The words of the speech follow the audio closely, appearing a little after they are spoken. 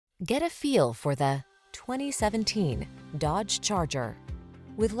Get a feel for the 2017 Dodge Charger.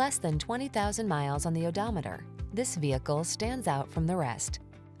 With less than 20,000 miles on the odometer, this vehicle stands out from the rest.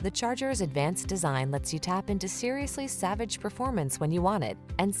 The Charger's advanced design lets you tap into seriously savage performance when you want it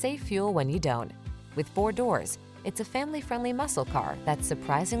and save fuel when you don't. With 4 doors, it's a family-friendly muscle car that's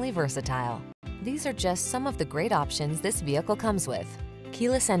surprisingly versatile. These are just some of the great options this vehicle comes with: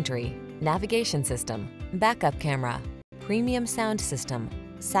 keyless entry, navigation system, backup camera, premium sound system,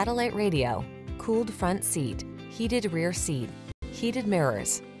 satellite radio, cooled front seat, heated rear seat, heated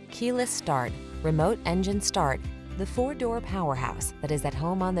mirrors, keyless start, remote engine start, the 4-door powerhouse that is at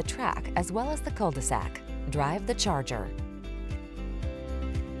home on the track as well as the cul-de-sac. Drive the Charger.